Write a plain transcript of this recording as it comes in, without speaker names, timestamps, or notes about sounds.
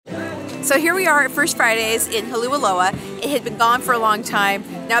So here we are at First Fridays in Holualoa. It had been gone for a long time.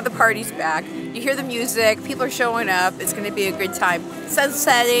 Now the party's back. You hear the music, people are showing up. It's going to be a good time. Sun's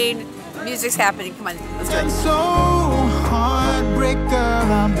setting, music's happening. Come on, let's do it. So heartbreaker,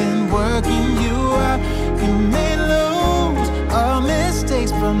 I've been working you up. You may lose all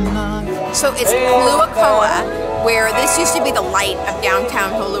mistakes from none. So it's Holuakoa, where this used to be the light of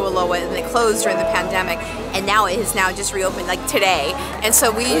downtown Holualoa, and it closed during the pandemic, and now it has now just reopened like today. And so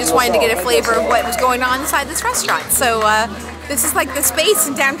we just wanted to get a flavor of what was going on inside this restaurant. So this is like the space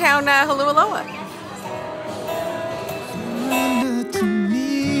in downtown Holualoa.